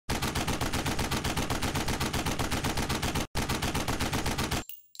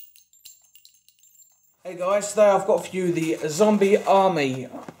Hey guys, today I've got for you the Zombie Army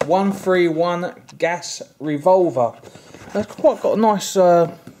 131 gas revolver. It's quite got a nice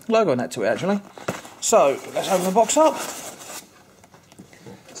logo on that to it actually. So let's open the box up.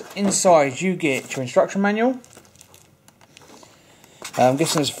 So inside you get your instruction manual. I'm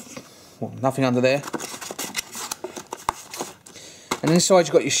guessing there's nothing under there. And inside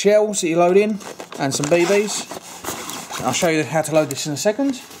you've got your shells that you load in and some BBs. I'll show you how to load this in a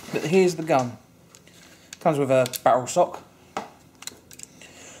second, but here's the gun. Comes with a barrel sock.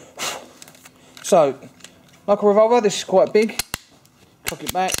 So, like a revolver, this is quite big. Cock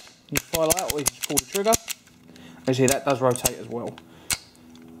it back, you fire out, or you just pull the trigger. As you see, that does rotate as well. To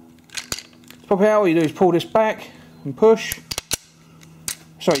pop it out, all you do is pull this back and push.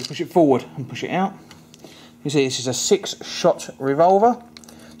 Sorry, you push it forward and push it out. You see, this is a 6-shot revolver.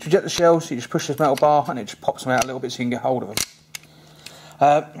 To eject the shells, you just push this metal bar and it just pops them out a little bit so you can get hold of them.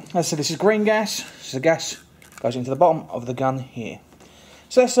 As I said, this is green gas. This is the gas goes into the bottom of the gun here.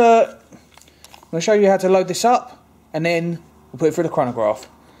 So let's, I'm going to show you how to load this up, and then we'll put it through the chronograph.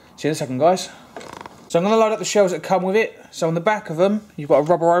 See you in a second, guys. So I'm going to load up the shells that come with it. So on the back of them, you've got a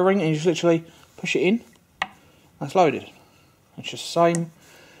rubber O-ring, and you just literally push it in. That's loaded. It's just the same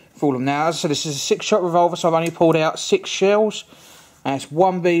for all of them. Now, as I said, this is a 6-shot revolver, so I've only pulled out 6 shells, and it's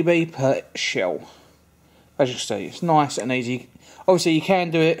 1 BB per shell. As you can see, it's nice and easy. Obviously you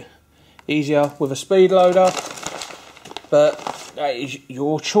can do it easier with a speed loader, but that is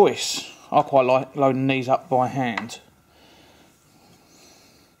your choice. I quite like loading these up by hand.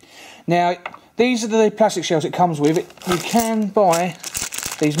 Now, these are the plastic shells it comes with. You can buy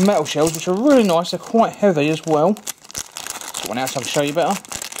these metal shells, which are really nice. They're quite heavy as well. Got one out so I can show you better.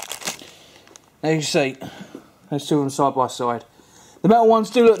 Now you see, there's two of them side by side. The metal ones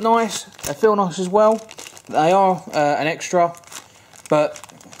do look nice. They feel nice as well. They are an extra. But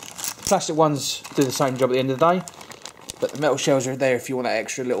plastic ones do the same job at the end of the day. But the metal shells are there if you want that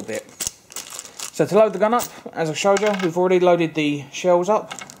extra little bit. So to load the gun up, as I showed you, we've already loaded the shells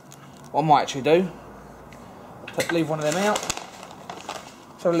up. What I might actually do, leave one of them out.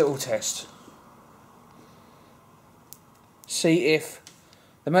 Let's have a little test. See if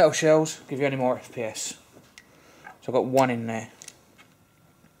the metal shells give you any more FPS. So I've got one in there.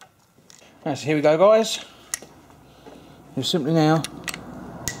 Right, so here we go, guys. You simply now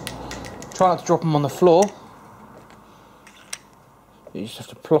try not to drop them on the floor. You just have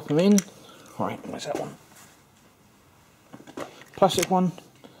to plop them in. Right, where's that one? Plastic one,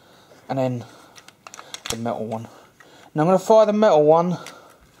 and then the metal one. Now I'm going to fire the metal one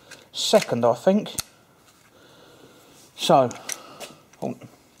second, I think. So,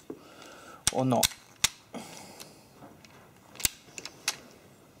 or not.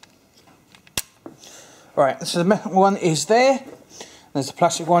 Right, so the metal one is there. There's the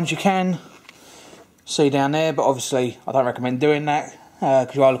plastic ones you can see down there, but obviously I don't recommend doing that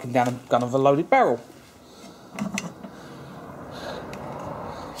because you are looking down a gun of a loaded barrel.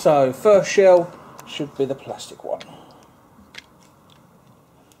 So first shell should be the plastic one.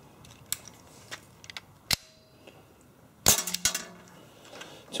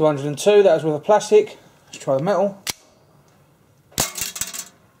 .202, that was with a plastic. Let's try the metal.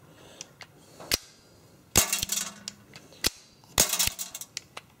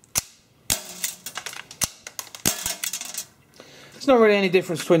 It's not really any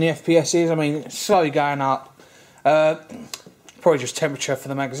difference between the FPSs. I mean, it's slowly going up. Probably just temperature for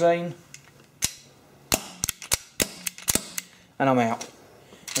the magazine. And I'm out.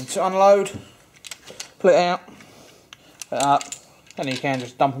 And to unload, pull it out, put it up, and you can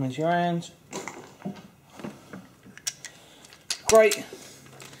just dump them into your hands. Great.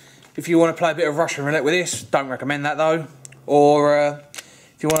 If you want to play a bit of Russian roulette with this, don't recommend that though. Or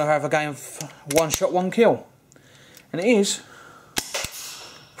if you want to have a game of 1 shot, 1 kill. And it is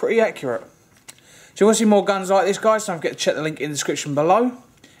pretty accurate. So if you want to see more guns like this, guys, don't forget to check the link in the description below. If you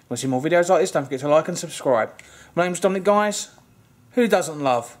want to see more videos like this, don't forget to like and subscribe. My name's Dominic, guys. Who doesn't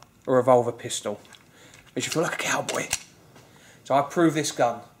love a revolver pistol? Makes you feel like a cowboy. So I approve this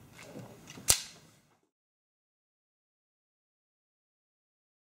gun.